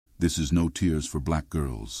This is No Tears for Black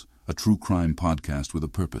Girls, a true crime podcast with a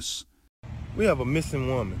purpose. We have a missing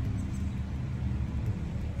woman.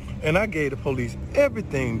 And I gave the police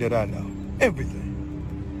everything that I know. Everything.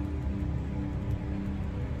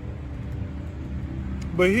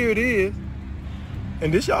 But here it is.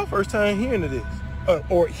 And this y'all first time hearing of this.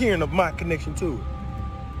 Or hearing of my connection to it.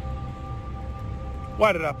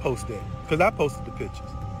 Why did I post that? Because I posted the pictures.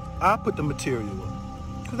 I put the material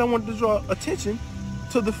up. Because I wanted to draw attention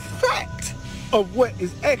to the fact of what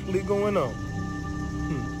is actually going on.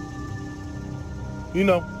 You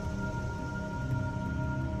know,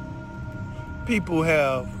 people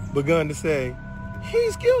have begun to say,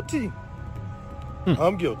 he's guilty.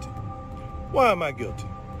 I'm guilty. Why am I guilty?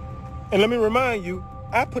 And let me remind you,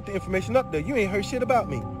 I put the information up there. You ain't heard shit about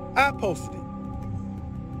me. I posted it.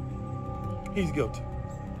 He's guilty.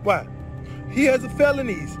 Why? He has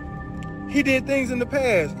felonies. He did things in the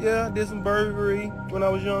past. Yeah, I did some burglary when I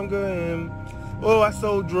was younger, and I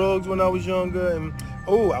sold drugs when I was younger, and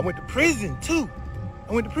I went to prison too.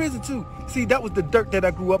 See, that was the dirt that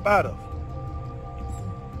I grew up out of.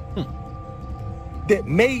 That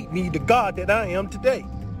made me the God that I am today.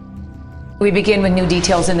 We begin with new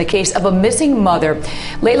details in the case of a missing mother.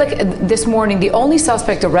 Leila, this morning, the only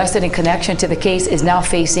suspect arrested in connection to the case is now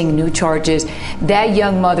facing new charges. That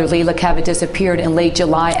young mother, Leila Cavett, disappeared in late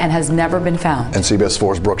July and has never been found. And CBS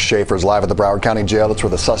 4's Brooke Schaefer is live at the Broward County Jail. That's where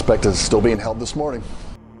the suspect is still being held this morning.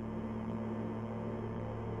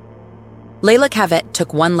 Leila Cavett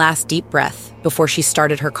took one last deep breath before she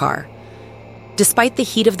started her car. Despite the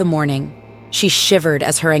heat of the morning, she shivered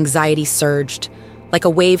as her anxiety surged, like a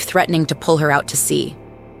wave threatening to pull her out to sea.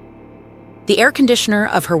 The air conditioner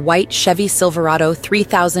of her white Chevy Silverado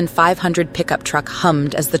 3500 pickup truck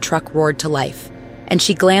hummed as the truck roared to life, and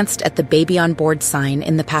she glanced at the baby on board sign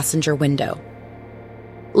in the passenger window.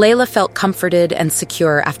 Leila felt comforted and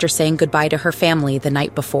secure after saying goodbye to her family the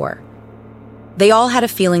night before. They all had a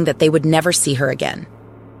feeling that they would never see her again.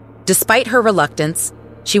 Despite her reluctance,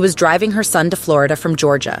 she was driving her son to Florida from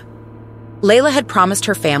Georgia. Leila had promised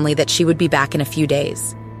her family that she would be back in a few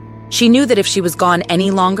days. She knew that if she was gone any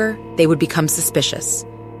longer, they would become suspicious.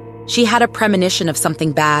 She had a premonition of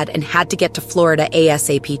something bad and had to get to Florida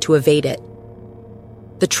ASAP to evade it.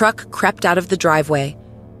 The truck crept out of the driveway,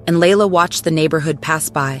 and Leila watched the neighborhood pass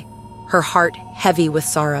by, her heart heavy with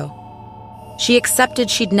sorrow. She accepted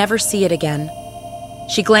she'd never see it again.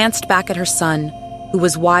 She glanced back at her son, who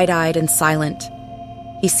was wide-eyed and silent.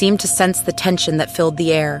 He seemed to sense the tension that filled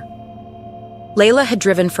the air. Leila had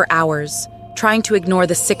driven for hours, trying to ignore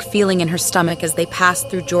the sick feeling in her stomach as they passed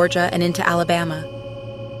through Georgia and into Alabama.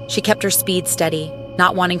 She kept her speed steady,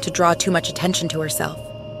 not wanting to draw too much attention to herself.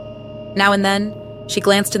 Now and then, she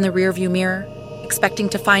glanced in the rearview mirror, expecting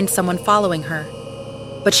to find someone following her.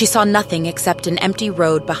 But she saw nothing except an empty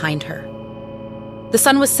road behind her. The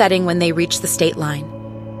sun was setting when they reached the state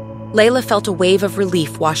line. Leila felt a wave of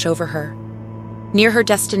relief wash over her. Near her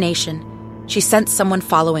destination, she sensed someone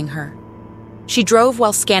following her. She drove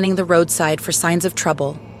while scanning the roadside for signs of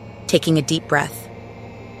trouble, taking a deep breath.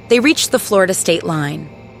 They reached the Florida state line.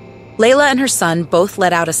 Leila and her son both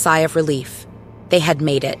let out a sigh of relief. They had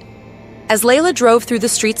made it. As Leila drove through the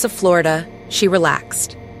streets of Florida, she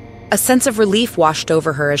relaxed. A sense of relief washed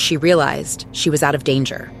over her as she realized she was out of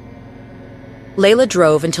danger. Leila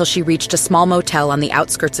drove until she reached a small motel on the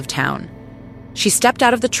outskirts of town. She stepped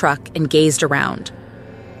out of the truck and gazed around.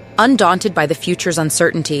 Undaunted by the future's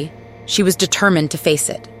uncertainty, she was determined to face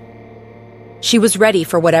it. She was ready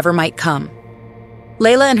for whatever might come.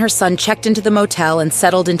 Leila and her son checked into the motel and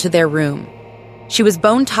settled into their room. She was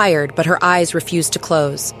bone-tired, but her eyes refused to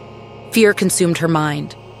close. Fear consumed her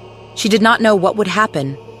mind. She did not know what would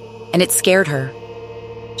happen, and it scared her.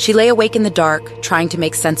 She lay awake in the dark, trying to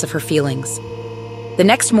make sense of her feelings. The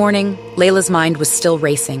next morning, Leila's mind was still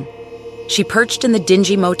racing. She perched in the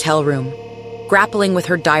dingy motel room, grappling with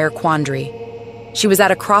her dire quandary. She was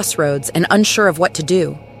at a crossroads and unsure of what to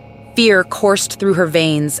do. Fear coursed through her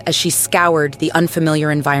veins as she scoured the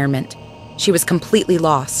unfamiliar environment. She was completely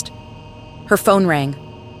lost. Her phone rang.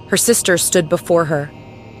 Her sister stood before her.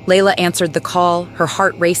 Leila answered the call, her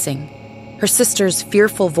heart racing. Her sister's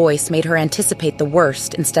fearful voice made her anticipate the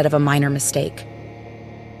worst instead of a minor mistake.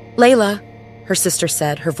 "Leila," her sister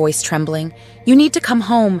said, her voice trembling, "you need to come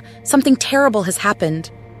home. Something terrible has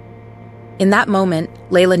happened." In that moment,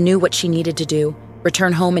 Leila knew what she needed to do,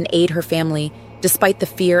 return home and aid her family, despite the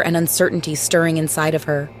fear and uncertainty stirring inside of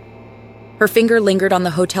her. Her finger lingered on the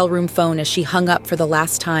hotel room phone as she hung up for the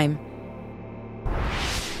last time.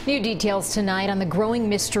 New details tonight on the growing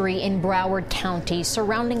mystery in Broward County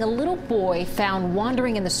surrounding a little boy found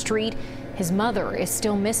wandering in the street. His mother is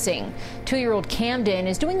still missing. 2-year-old Camden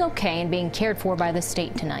is doing okay and being cared for by the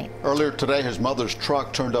state tonight. Earlier today, his mother's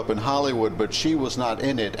truck turned up in Hollywood, but she was not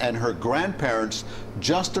in it, and her grandparents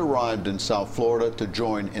just arrived in South Florida to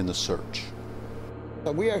join in the search.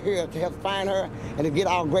 We are here to help find her and to get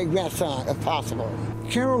our great-grandson, if possible.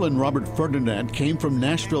 Carol and Robert Ferdinand came from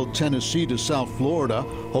Nashville, Tennessee to South Florida,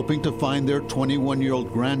 hoping to find their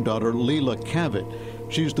 21-year-old granddaughter, Leila Cavett.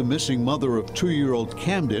 She's the missing mother of 2-year-old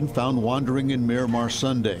Camden, found wandering in Miramar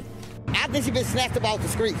Sunday. I think she's been snatched up off the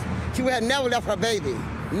streets. She would have never left her baby.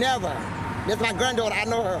 Never. That's my granddaughter. I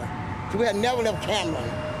know her. She would have never left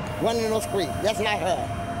Cameron running in those streets. That's not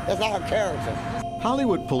her. That's not her character.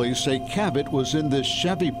 Hollywood police say Cavett was in this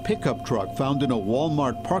Chevy pickup truck found in a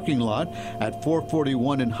Walmart parking lot at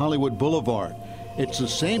 441 in Hollywood Boulevard. It's the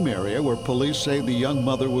same area where police say the young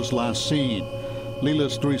mother was last seen.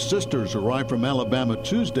 Leila's 3 sisters arrived from Alabama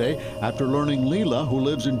Tuesday after learning Leila, who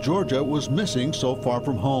lives in Georgia, was missing so far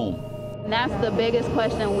from home. That's the biggest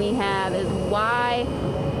question we have, is why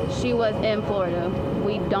she was in Florida.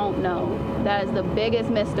 We don't know. That is the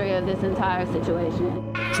biggest mystery of this entire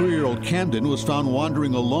situation. 2-year-old Camden was found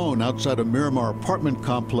wandering alone outside a Miramar apartment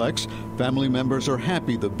complex. Family members are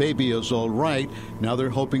happy the baby is all right. Now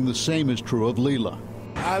they're hoping the same is true of Leila.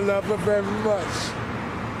 I love her very much,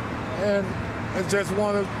 and I just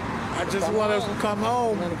want to come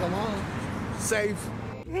home safe.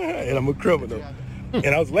 And I'm a criminal.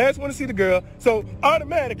 And I was the last one to see the girl, so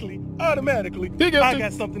automatically, I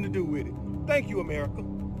got something to do with it. Thank you, America.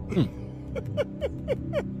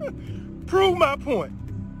 Prove my point.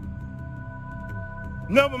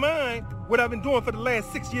 Never mind what I've been doing for the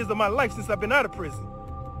last 6 years of my life since I've been out of prison.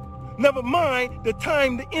 Never mind the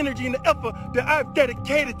time, the energy, and the effort that I've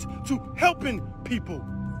dedicated to helping people,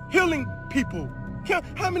 healing people.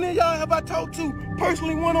 How many of y'all have I talked to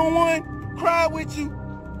personally, one-on-one, cried with you?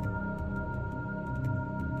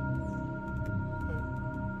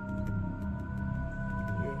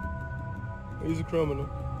 Yeah. He's a criminal.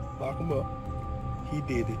 Lock him up. He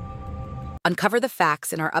did it. Uncover the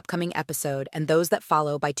facts in our upcoming episode and those that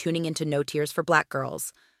follow by tuning into No Tears for Black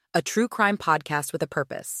Girls, a true crime podcast with a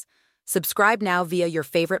purpose. Subscribe now via your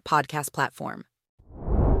favorite podcast platform.